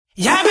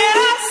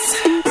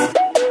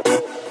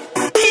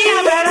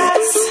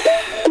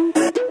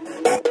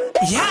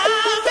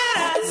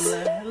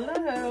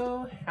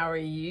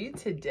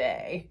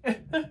day.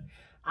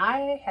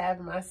 I have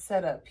my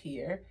setup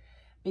here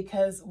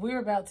because we're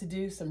about to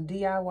do some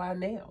DIY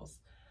nails.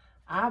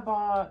 I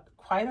bought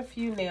quite a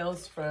few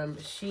nails from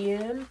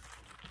Shein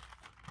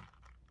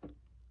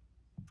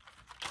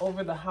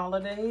over the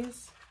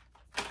holidays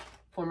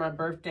for my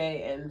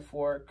birthday and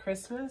for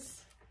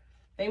Christmas.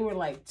 They were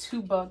like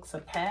 $2 a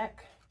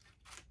pack.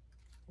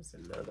 There's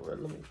another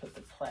one. Let me put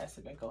the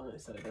plastic back on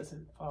it so it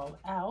doesn't fall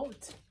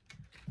out.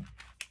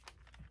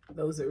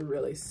 Those are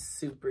really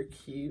super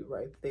cute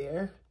right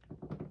there.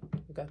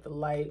 We got the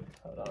light.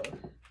 Hold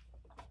on.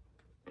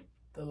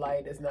 The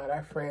light is not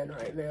our friend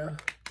right now.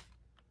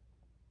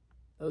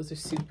 Those are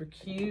super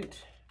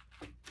cute.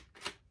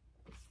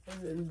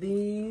 And then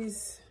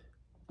these.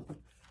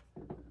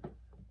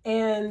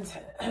 And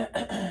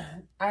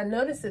I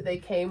noticed that they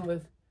came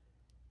with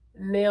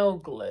nail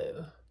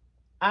glue.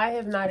 I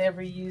have not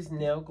ever used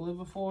nail glue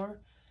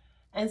before.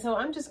 And so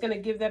I'm just going to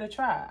give that a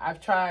try.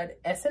 I've tried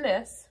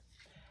S&S.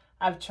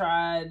 I've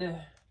tried,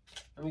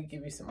 let me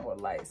give you some more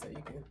light so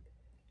you can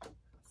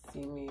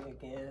see me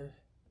again.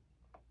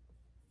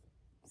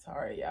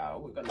 Sorry,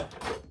 y'all. We're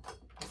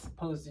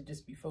supposed to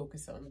just be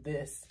focused on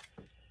this.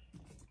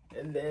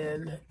 And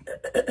then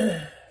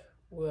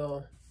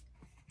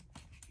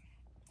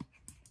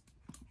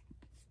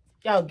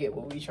y'all get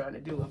what we're trying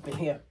to do up in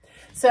here.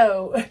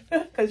 So,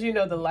 because you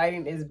know the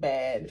lighting is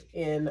bad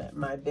in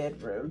my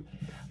bedroom.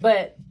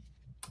 But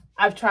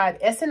I've tried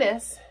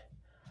S&S.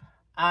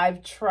 I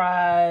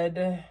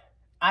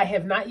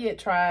have not yet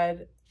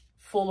tried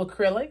full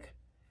acrylic.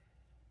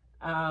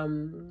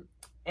 And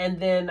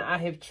then I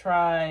have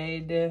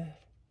tried,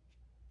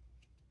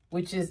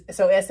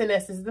 so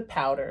S&S is the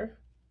powder.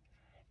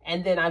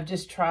 And then I've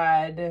just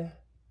tried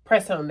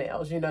press-on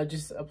nails, you know,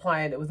 just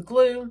applying it with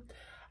glue.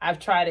 I've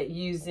tried it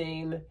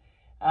using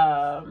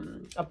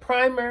a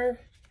primer.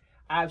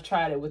 I've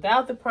tried it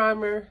without the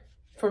primer.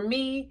 For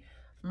me,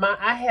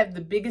 I have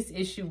the biggest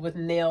issue with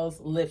nails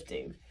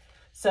lifting.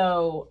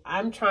 So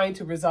I'm trying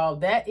to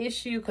resolve that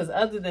issue because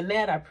other than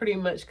that, I pretty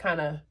much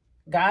kind of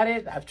got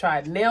it. I've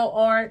tried nail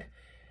art.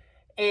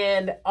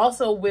 And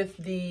also with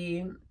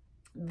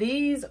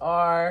these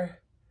are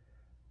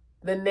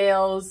the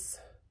nails.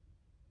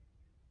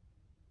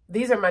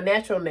 These are my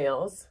natural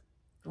nails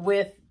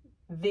with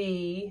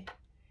the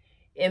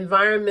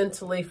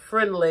environmentally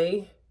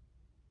friendly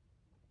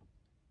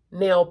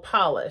nail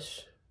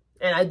polish.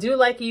 And I do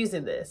like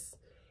using this.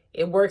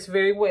 It works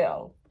very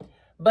well,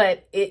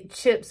 but it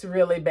chips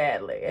really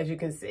badly, as you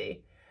can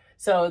see.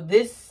 So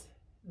this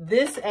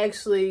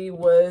actually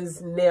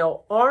was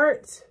nail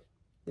art.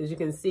 As you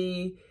can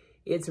see,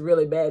 it's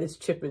really bad. It's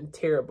chipping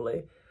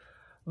terribly.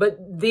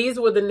 But these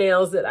were the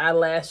nails that I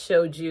last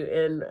showed you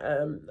in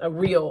a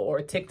reel or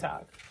a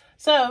TikTok.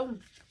 So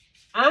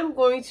I'm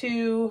going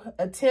to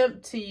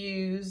attempt to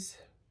use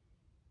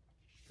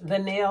the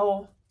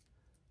nail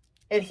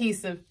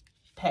adhesive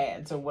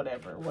pads or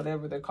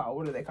whatever they're called.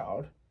 What are they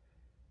called?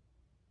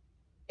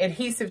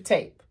 Adhesive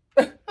tape.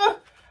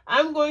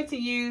 I'm going to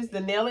use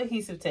the nail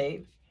adhesive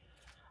tape.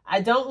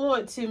 I don't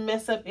want to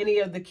mess up any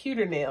of the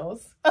cuter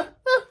nails.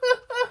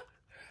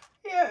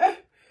 Yeah.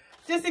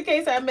 Just in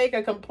case I make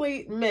a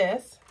complete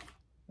mess.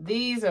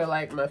 These are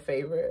like my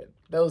favorite.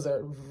 Those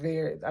are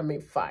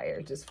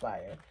fire, just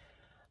fire.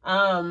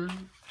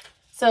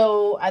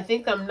 So I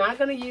think I'm not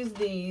going to use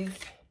these,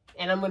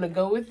 and I'm going to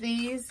go with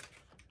these.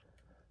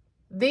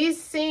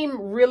 These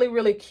seem really,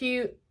 really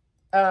cute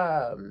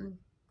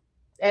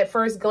at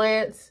first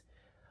glance,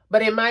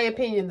 but in my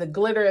opinion, the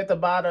glitter at the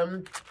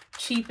bottom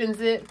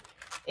cheapens it.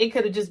 It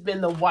could have just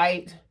been the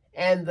white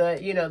and the,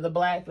 you know, the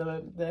black,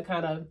 the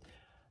kind of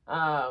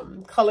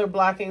color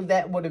blocking.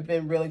 That would have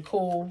been really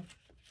cool,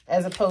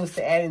 as opposed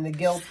to adding the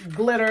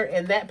glitter.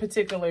 In that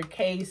particular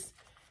case,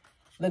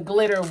 the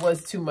glitter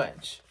was too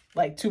much.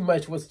 Like, too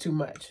much was too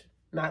much.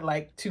 Not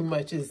like too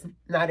much is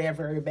not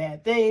ever a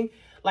bad thing.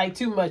 Like,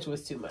 too much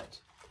was too much.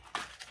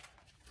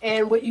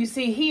 And what you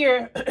see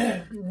here,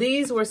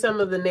 these were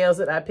some of the nails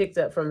that I picked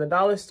up from the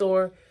dollar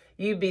store.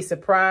 You'd be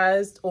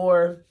surprised,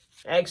 or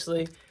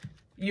actually,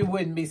 you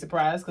wouldn't be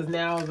surprised, because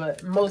now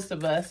most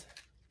of us,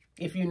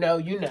 if you know,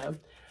 you know.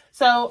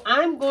 So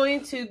I'm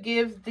going to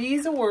give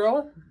these a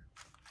whirl,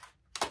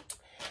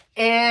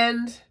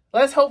 and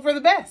let's hope for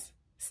the best.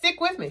 Stick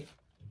with me.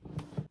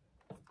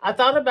 I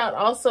thought about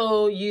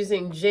also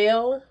using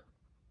gel.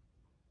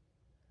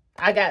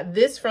 I got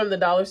this from the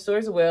dollar store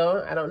as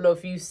well. I don't know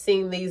if you've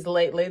seen these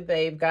lately.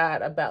 They've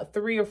got about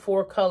 3 or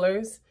 4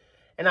 colors,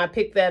 and I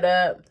picked that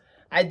up.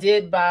 I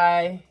did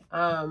buy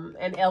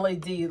an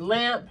LED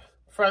lamp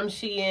from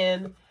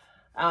Shein.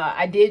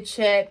 I did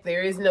check.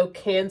 There is no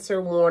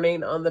cancer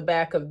warning on the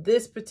back of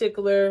this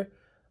particular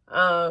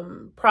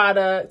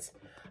product.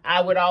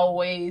 I would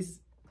always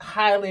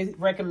highly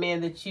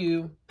recommend that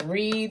you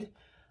read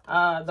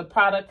the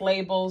product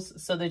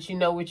labels so that you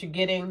know what you're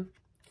getting.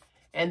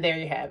 And there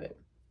you have it.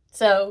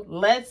 So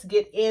let's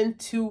get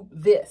into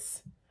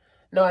this.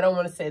 No, I don't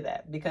want to say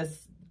that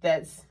because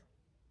that's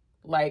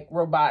like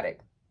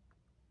robotic.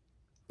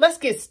 Let's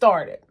get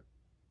started.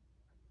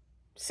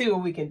 See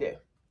what we can do.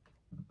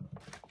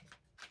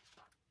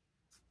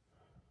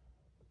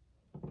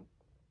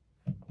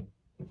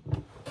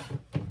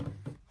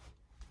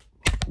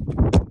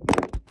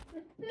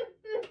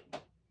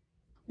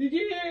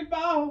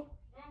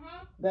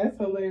 That's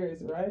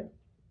hilarious, right?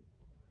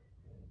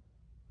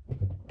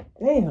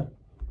 Damn.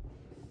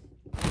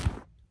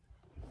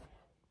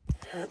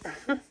 I'm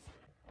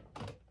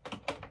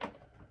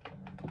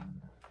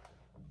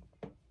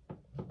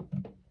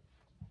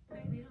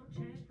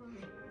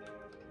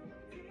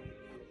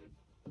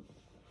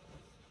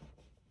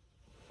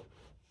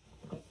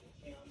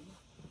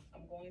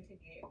going to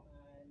get my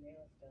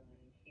nails done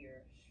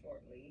here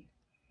shortly.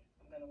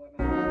 I'm going to wear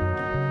my...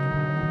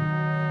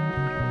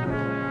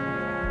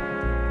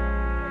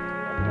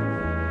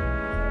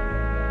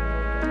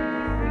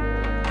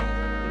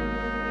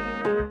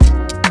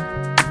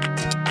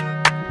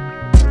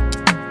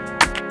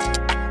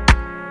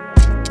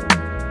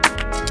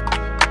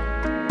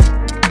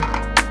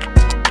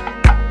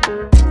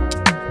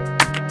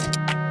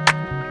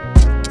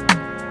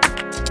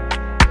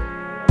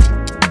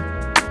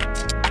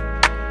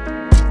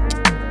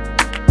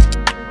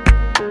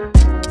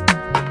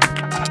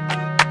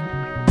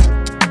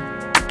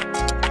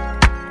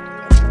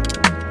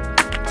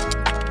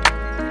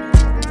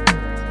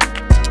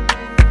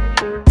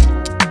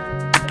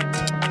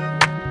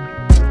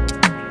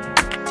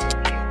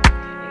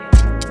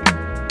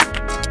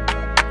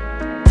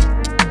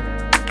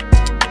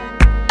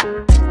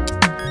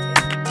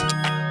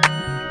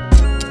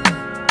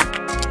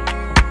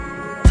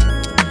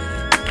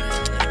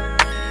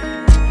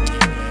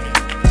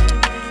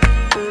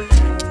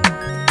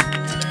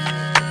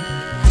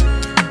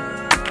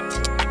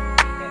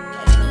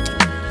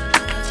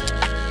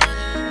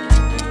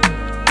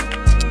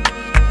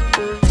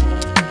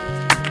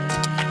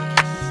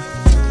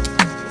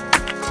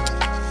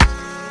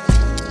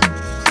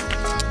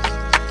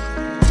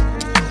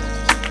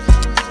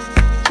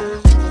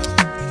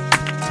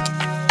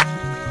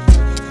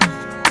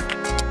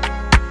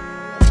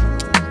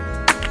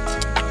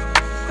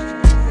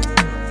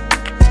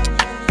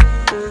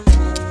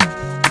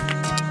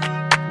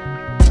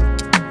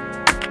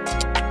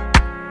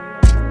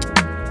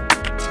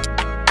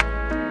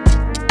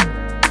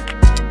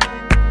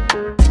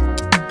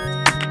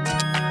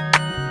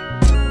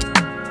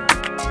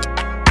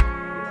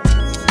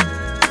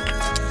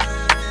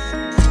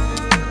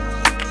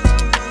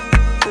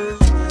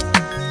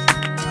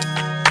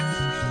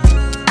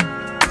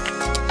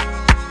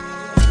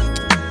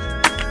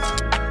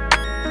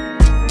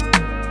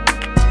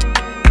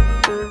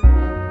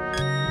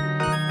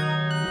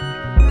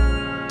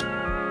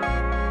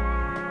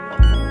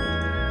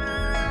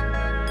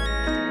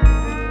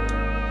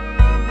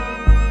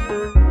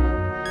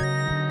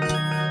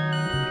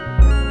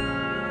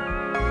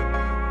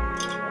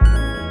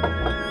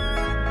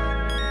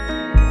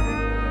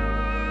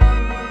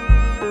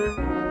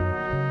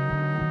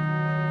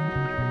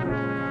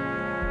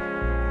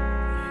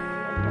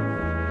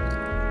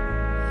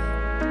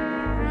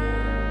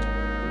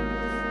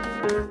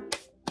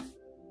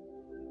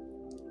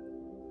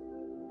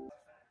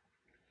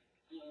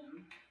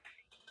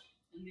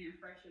 And then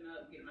freshen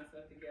up, get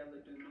myself together,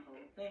 do my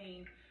whole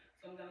thing.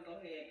 So I'm gonna go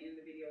ahead and end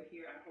the video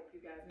here. I hope you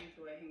guys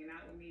enjoy hanging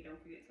out with me.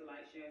 Don't forget to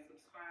like, share, and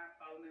subscribe.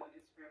 Follow me on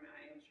Instagram.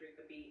 I am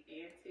Sharika B,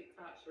 and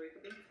TikTok Sharika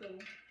B too.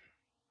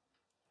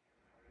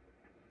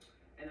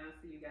 And I'll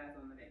see you guys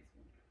on the next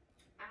one.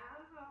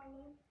 I'll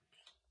holla.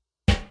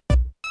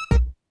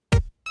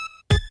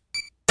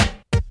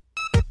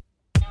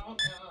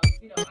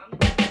 You know, I'm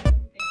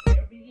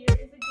every year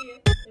is a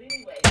gift. But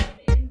anyway, I'm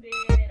in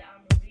bed.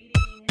 I'm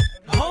reading.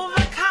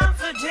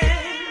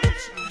 Overconfident,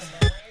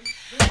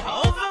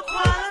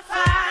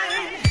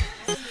 overqualified,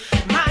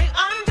 my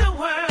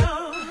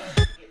underworld,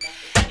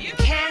 you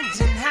can't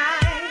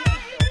deny.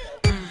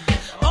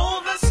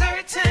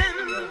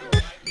 Overcertain,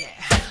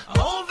 yeah,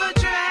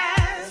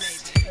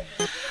 overdressed,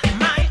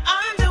 my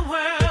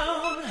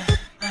underworld,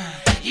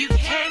 you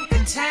can't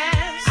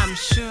contest. I'm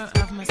sure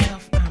of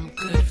myself, I'm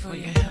good for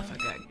your health. I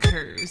got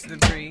curves to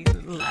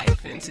breathe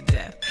life into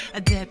death. A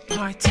dead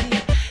party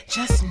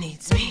just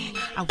needs me.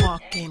 I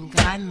walk in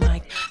God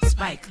like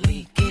Spike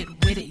Lee. Get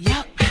with it,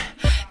 yup.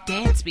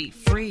 Dance, be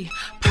free.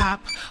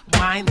 Pop,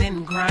 wine,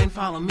 then grind.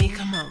 Follow me,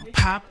 come on.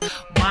 Pop,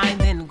 wine,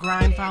 then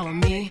grind. Follow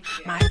me.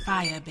 My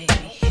fire, baby.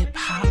 Hip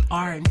hop,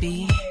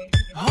 R&B.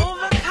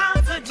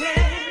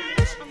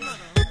 Overconfident,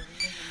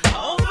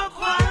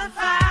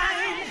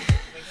 overqualified.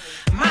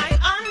 My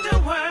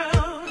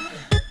underworld,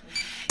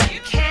 you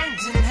can't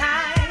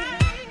deny.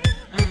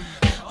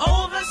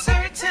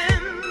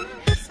 Overcertain,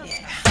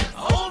 yeah,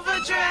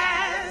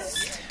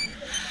 overdressed.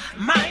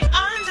 My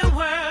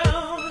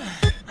underworld,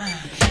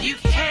 you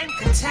can't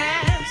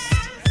contest.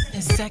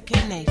 It's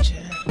second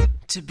nature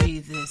to be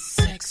this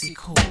sexy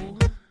cool.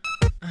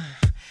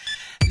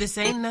 This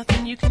ain't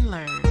nothing you can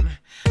learn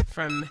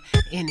from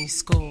any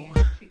school.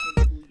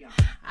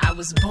 I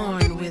was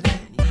born with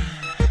it,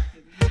 yeah.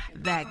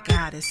 That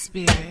goddess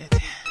spirit.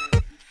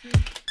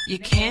 You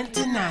can't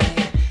deny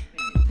it.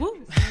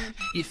 Woo.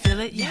 You feel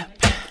it? Yep.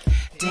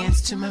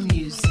 Dance to my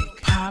music.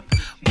 Pop,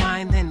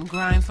 wine, then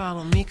grind,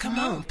 follow me. Come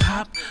on,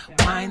 pop,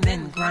 wine,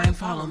 then grind,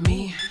 follow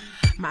me.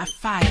 My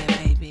fire,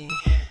 baby.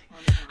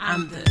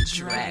 I'm the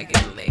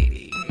dragon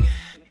lady.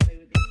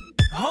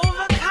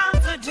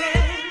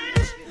 Overconfident.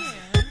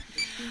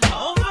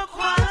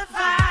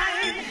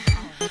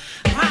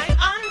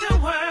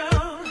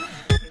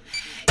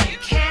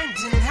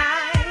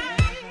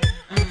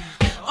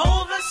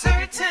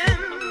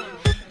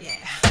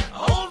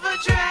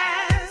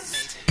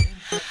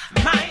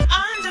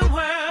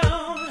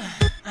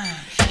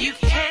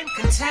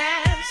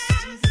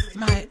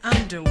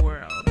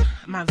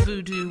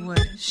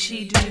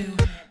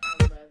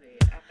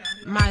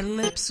 My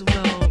lips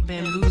will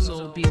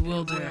bamboozle,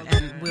 bewilder,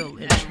 and will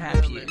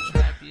entrap you.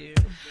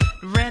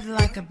 Red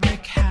like a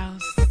brick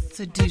house,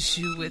 seduce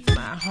you with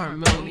my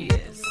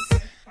harmonious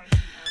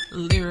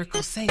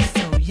lyrical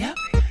say-so, yep.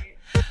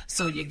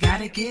 So you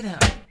gotta get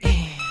up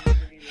and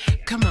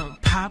come on,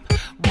 pop,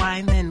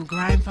 wine, then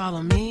grind,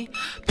 follow me.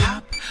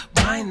 Pop,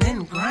 wine,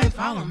 then grind,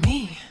 follow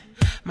me.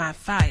 My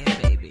fire,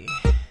 baby.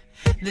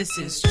 This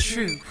is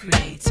true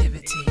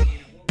creativity.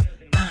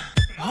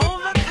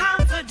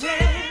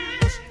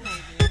 Overconfident,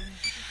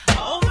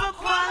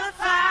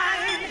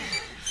 overqualified.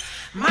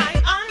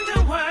 My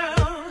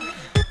underworld,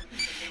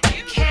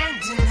 you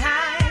can't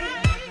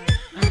deny.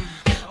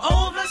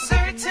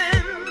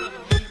 Overcertain,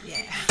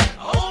 yeah,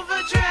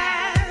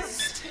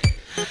 overdressed.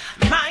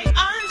 My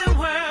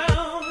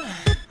underworld,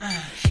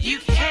 you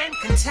can't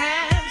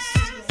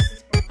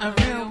contest. A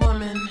real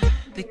woman,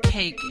 the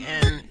cake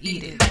and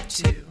eat it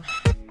too.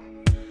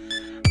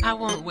 I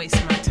won't waste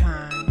my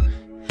time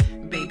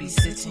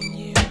babysitting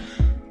you.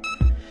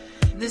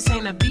 This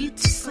ain't a beat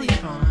to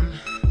sleep on.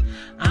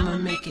 I'ma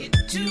make it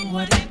do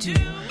what it do.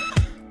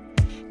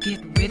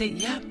 Get with it,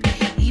 yup,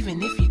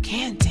 even if you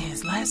can't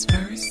dance. Last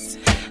verse,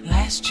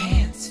 last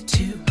chance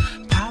to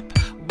pop,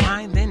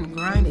 wine, then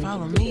grind,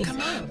 follow me.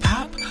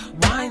 Pop,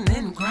 wine,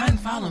 then grind,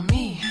 follow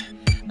me.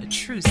 A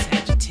true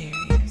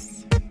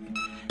Sagittarius.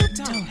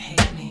 Don't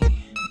hate me.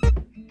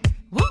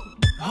 Woo!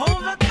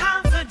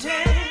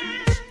 Overconfident.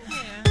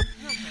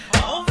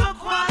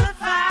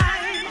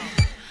 Overqualified,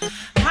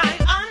 my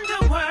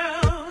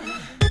underworld,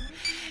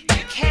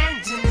 you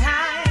can't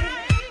deny.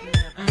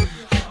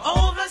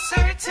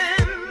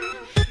 Overcertain,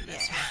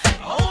 yeah,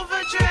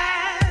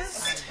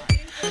 overdressed,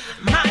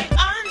 my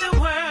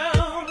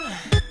underworld,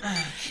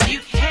 you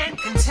can't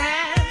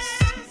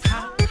contest.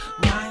 Pop,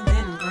 wine,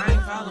 then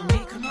grind, follow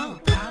me. Come on,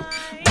 pop,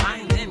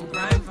 wine, then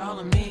grind,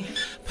 follow me.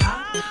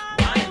 Pop,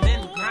 wine,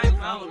 then grind,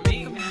 follow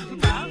me.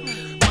 Pop,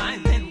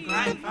 wine, then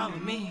grind, follow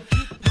me.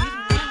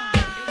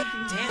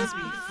 Dance,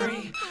 be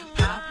free.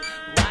 Pop,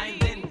 wine,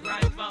 then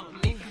grind, follow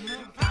me.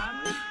 Pop,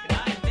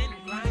 wine, then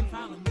grind,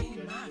 follow me.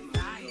 My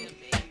fire,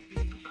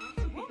 baby.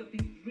 Also picked up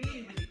these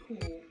really, really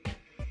cool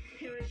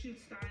parachute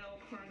style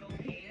cargo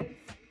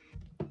pants.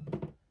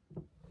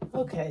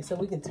 Okay, so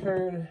we can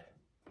turn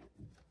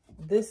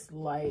this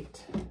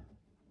light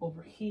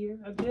over here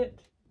a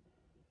bit.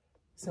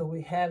 So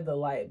we have the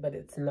light, but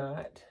it's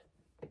not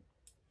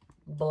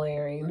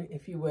blaring,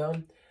 if you will.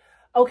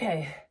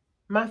 Okay,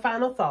 my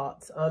final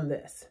thoughts on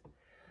this.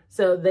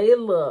 So they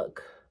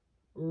look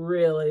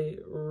really,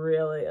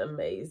 really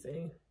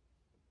amazing.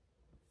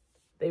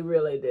 They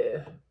really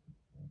do.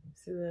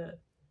 See that?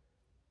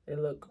 They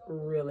look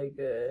really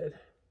good.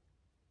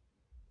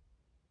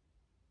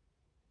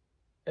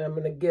 And I'm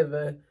going to give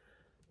a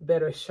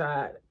better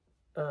shot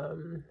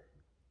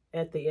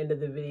at the end of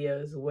the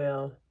video as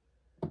well.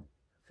 I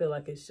feel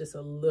like it's just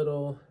a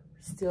little,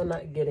 still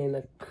not getting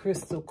a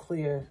crystal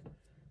clear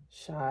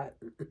shot.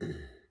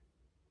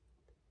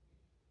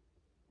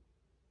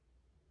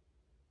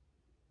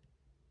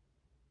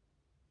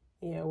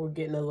 Yeah, we're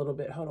getting a little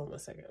bit, hold on one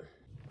second.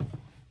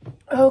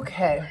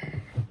 Okay,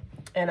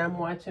 and I'm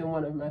watching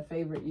one of my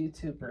favorite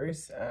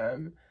YouTubers,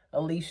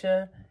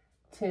 Alicia,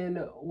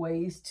 10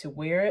 Ways to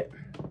Wear It.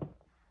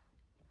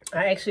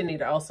 I actually need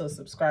to also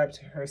subscribe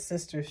to her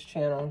sister's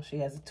channel. She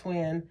has a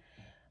twin.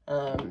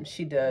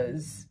 She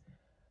does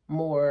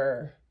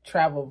more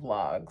travel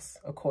vlogs,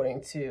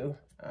 according to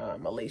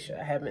Alicia.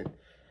 I haven't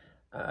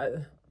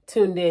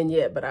tuned in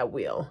yet, but I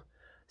will.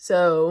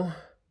 So,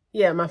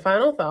 yeah, my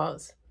final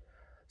thoughts.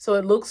 So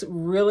it looks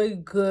really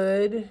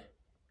good,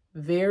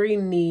 very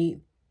neat.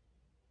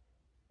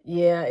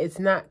 Yeah, it's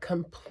not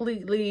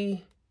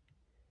completely,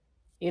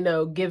 you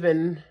know,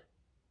 given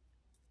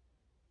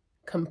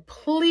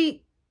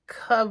complete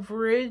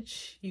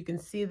coverage. You can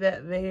see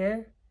that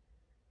there.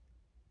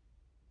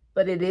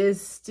 But it is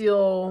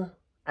still,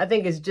 I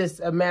think it's just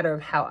a matter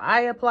of how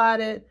I applied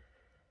it.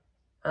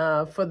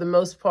 For the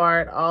most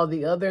part, all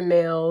the other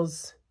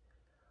nails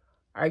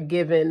are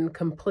given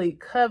complete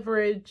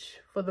coverage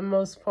for the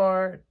most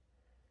part.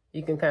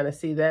 You can kind of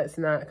see that's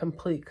not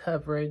complete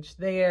coverage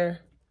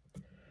there.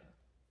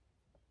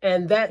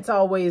 And that's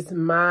always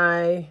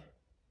my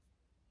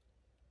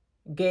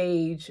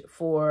gauge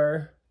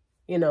for,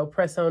 you know,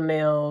 press-on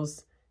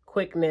nails,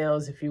 quick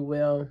nails, if you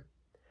will.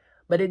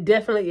 But it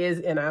definitely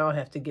is, and I'll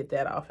have to get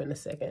that off in a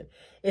second.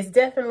 It's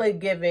definitely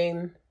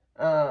giving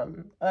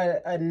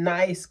a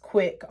nice,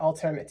 quick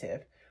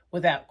alternative,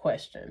 without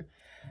question.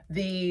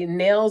 The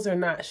nails are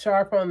not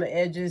sharp on the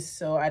edges,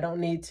 so I don't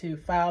need to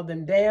file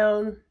them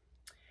down.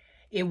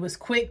 It was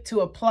quick to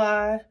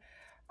apply.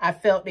 I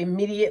felt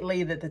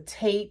immediately that the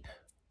tape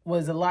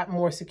was a lot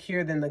more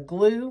secure than the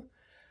glue.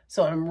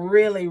 So I'm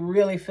really,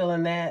 really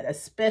feeling that,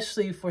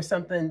 especially for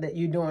something that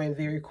you're doing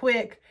very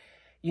quick.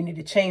 You need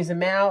to change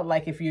them out,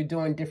 like if you're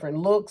doing different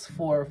looks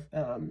for,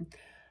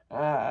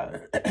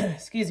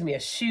 excuse me, a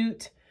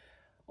shoot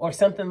or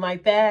something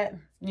like that.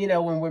 You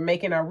know, when we're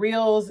making our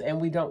reels and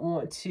we don't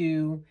want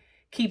to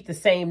keep the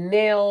same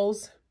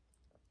nails,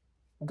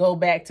 go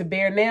back to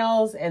bare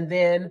nails and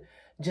then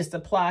just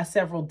apply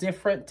several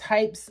different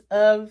types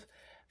of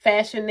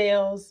fashion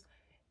nails.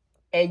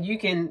 And you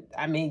can,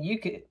 I mean, you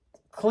could,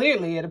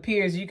 clearly it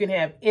appears you can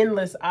have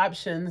endless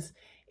options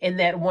in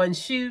that one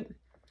shoot.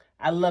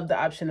 I love the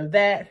option of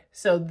that.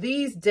 So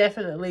these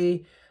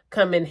definitely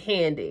come in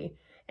handy,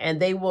 and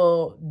they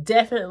will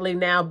definitely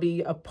now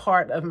be a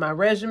part of my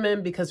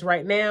regimen, because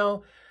right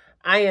now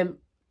I am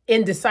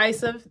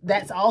indecisive.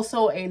 That's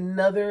also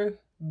another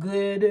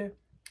good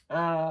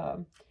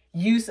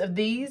use of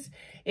these.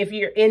 If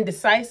you're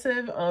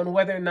indecisive on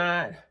whether or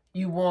not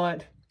you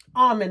want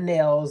almond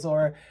nails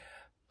or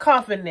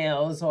coffin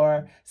nails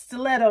or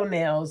stiletto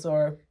nails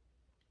or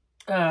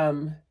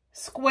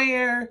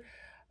square,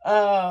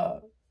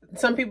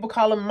 some people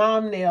call them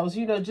mom nails,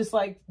 you know, just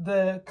like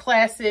the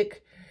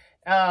classic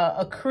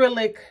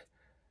acrylic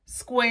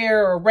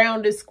square or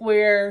rounded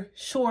square,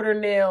 shorter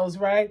nails,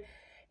 right?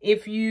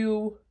 If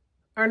you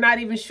are not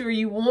even sure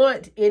you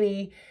want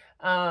any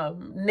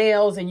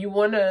nails and you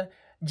want to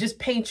just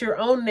paint your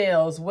own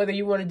nails, whether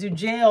you want to do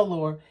gel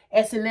or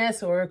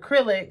SNS or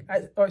acrylic,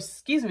 or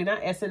excuse me,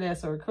 not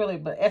SNS or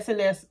acrylic, but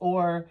SNS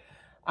or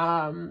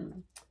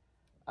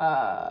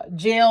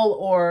gel,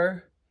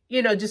 or,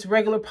 you know, just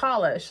regular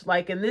polish,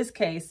 like in this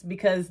case,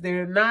 because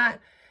there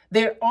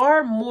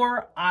are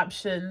more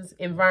options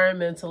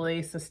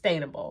environmentally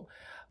sustainable,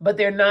 but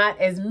there are not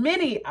as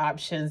many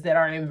options that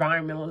are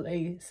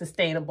environmentally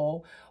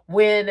sustainable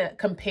when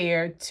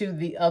compared to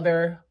the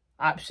other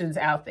options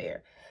out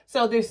there.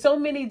 So there's so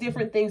many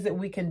different things that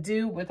we can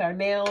do with our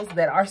nails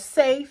that are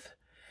safe,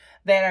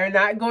 that are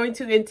not going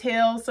to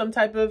entail some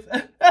type of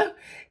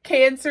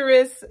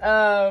cancerous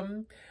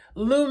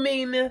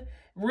looming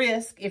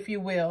risk, if you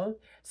will.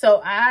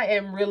 So I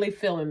am really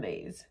feeling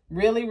these,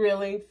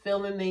 really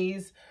feeling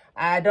these.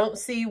 I don't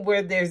see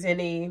where there's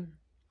any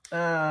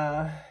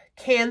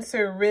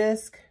cancer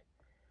risk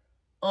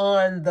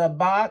on the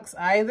box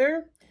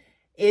either.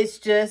 It's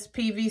just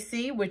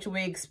PVC, which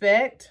we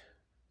expect.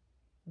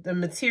 The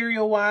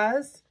material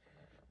wise,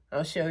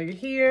 I'll show you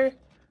here.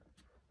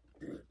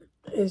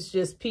 It's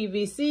just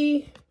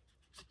PVC.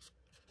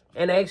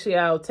 And actually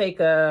I'll take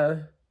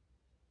there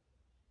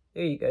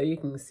you go, you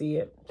can see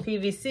it,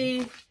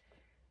 PVC.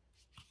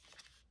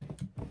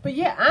 But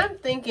yeah, I'm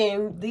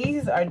thinking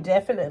these are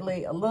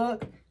definitely a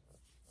look.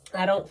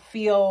 I don't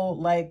feel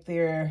like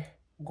they're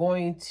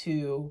going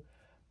to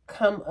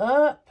come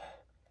up.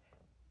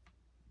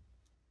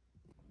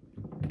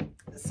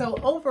 So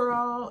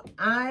overall,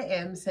 I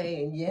am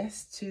saying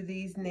yes to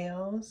these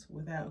nails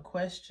without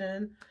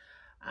question.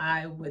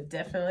 I would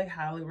definitely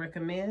highly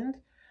recommend.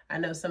 I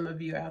know some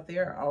of you out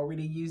there are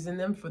already using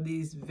them for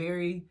these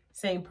very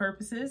same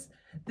purposes.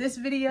 This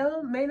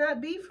video may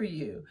not be for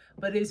you,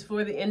 but it's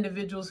for the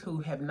individuals who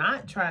have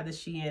not tried the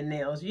Shein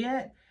nails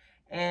yet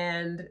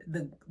and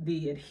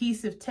the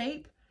adhesive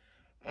tape.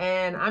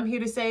 And I'm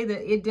here to say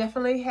that it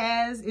definitely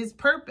has its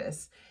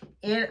purpose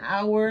in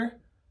our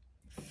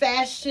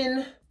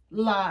fashion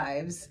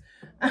lives.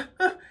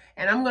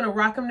 And I'm going to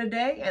rock them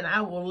today, and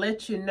I will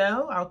let you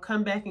know. I'll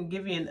come back and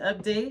give you an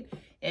update,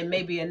 and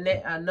maybe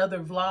another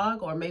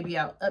vlog, or maybe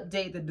I'll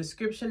update the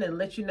description and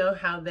let you know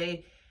how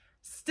they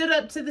stood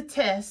up to the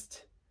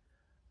test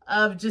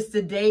of just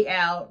a day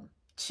out,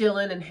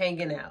 chilling and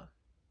hanging out.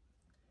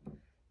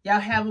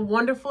 Y'all have a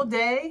wonderful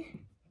day,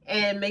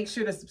 and make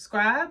sure to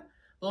subscribe,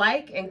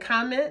 like, and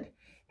comment,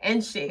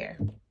 and share.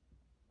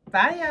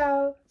 Bye,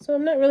 y'all. So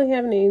I'm not really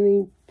having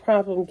any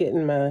problem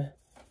getting my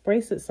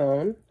bracelets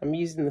on. I'm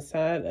using the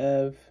side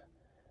of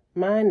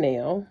my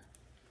nail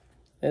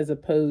as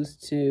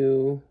opposed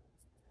to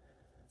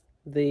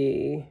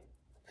the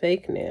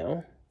fake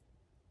nail.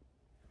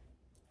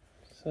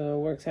 So it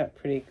works out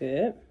pretty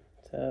good.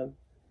 So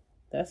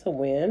that's a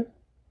win.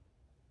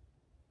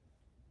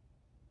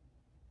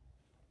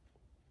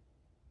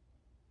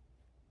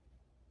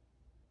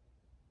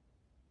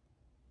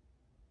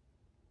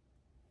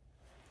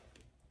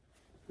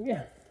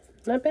 Yeah,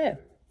 not bad.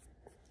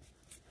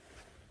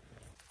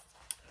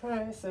 All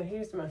right, so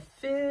here's my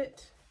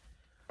fit.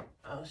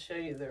 I'll show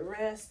you the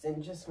rest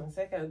in just 1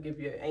 second. I'll give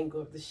you an angle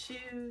of the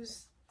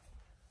shoes.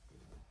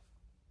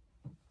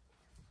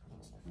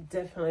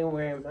 Definitely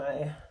wearing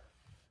my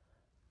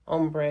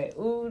ombre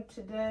oud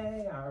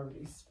today. I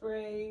already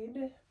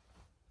sprayed.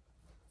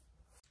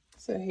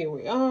 So here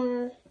we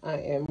are. I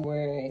am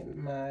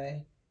wearing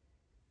my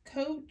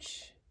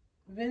Coach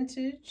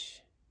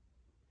vintage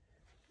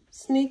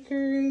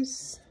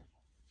sneakers.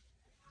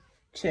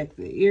 Check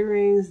the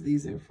earrings.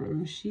 These are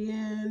from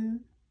Shein.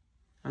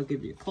 I'll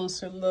give you a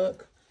closer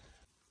look.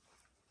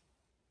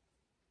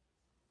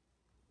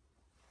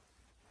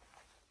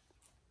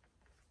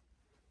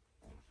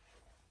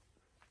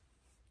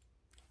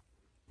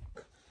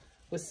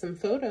 With some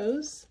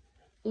photos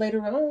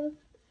later on.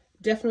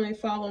 Definitely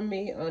follow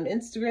me on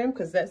Instagram,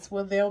 because that's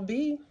where they'll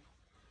be.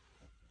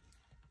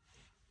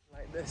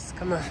 Like this,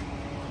 come on.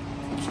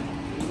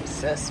 I'm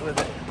obsessed with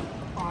it.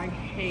 I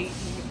hate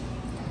you.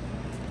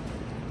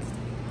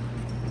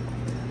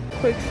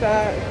 Quick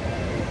shot,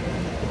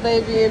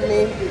 baby and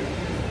me.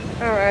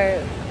 All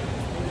right,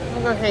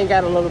 I'm gonna hang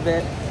out a little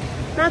bit.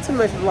 Not too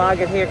much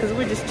vlogging here because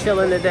we're just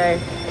chilling today.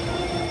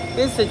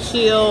 It's a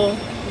chill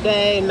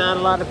day, not a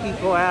lot of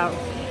people out.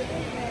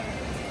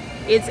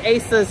 It's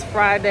Asa's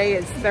Friday,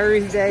 it's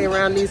Thursday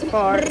around these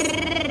parts.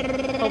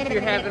 Hope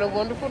you're having a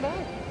wonderful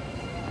day.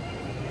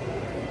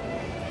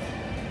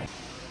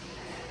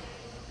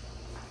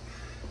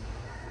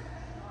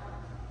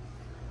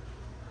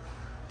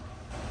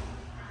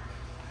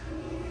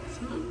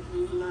 Some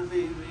little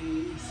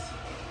babies.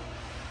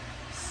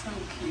 So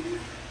cute.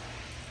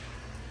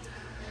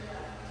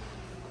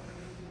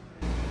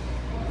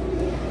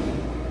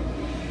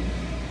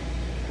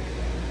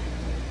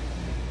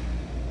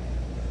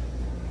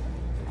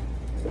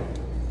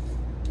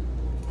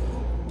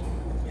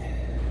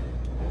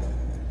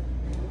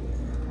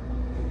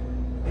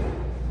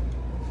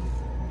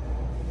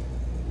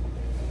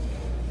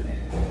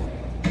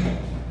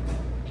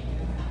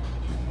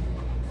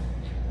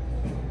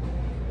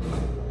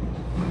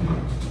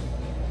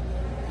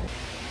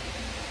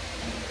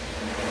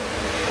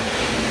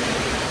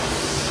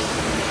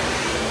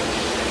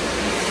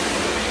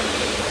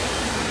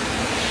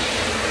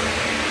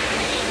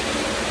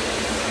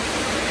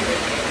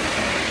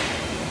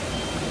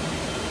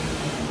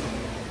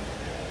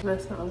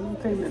 That's the only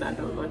thing that I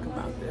don't like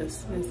about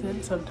this, is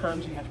that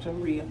sometimes you have to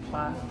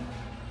reapply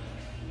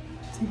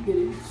to get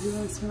it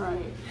just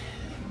right.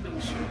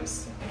 Make sure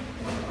it's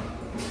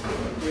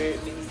where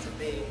it needs to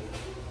be.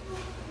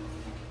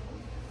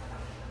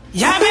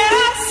 Ya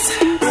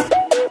verás,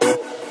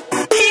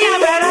 ya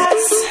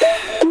verás,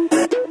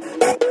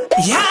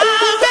 ya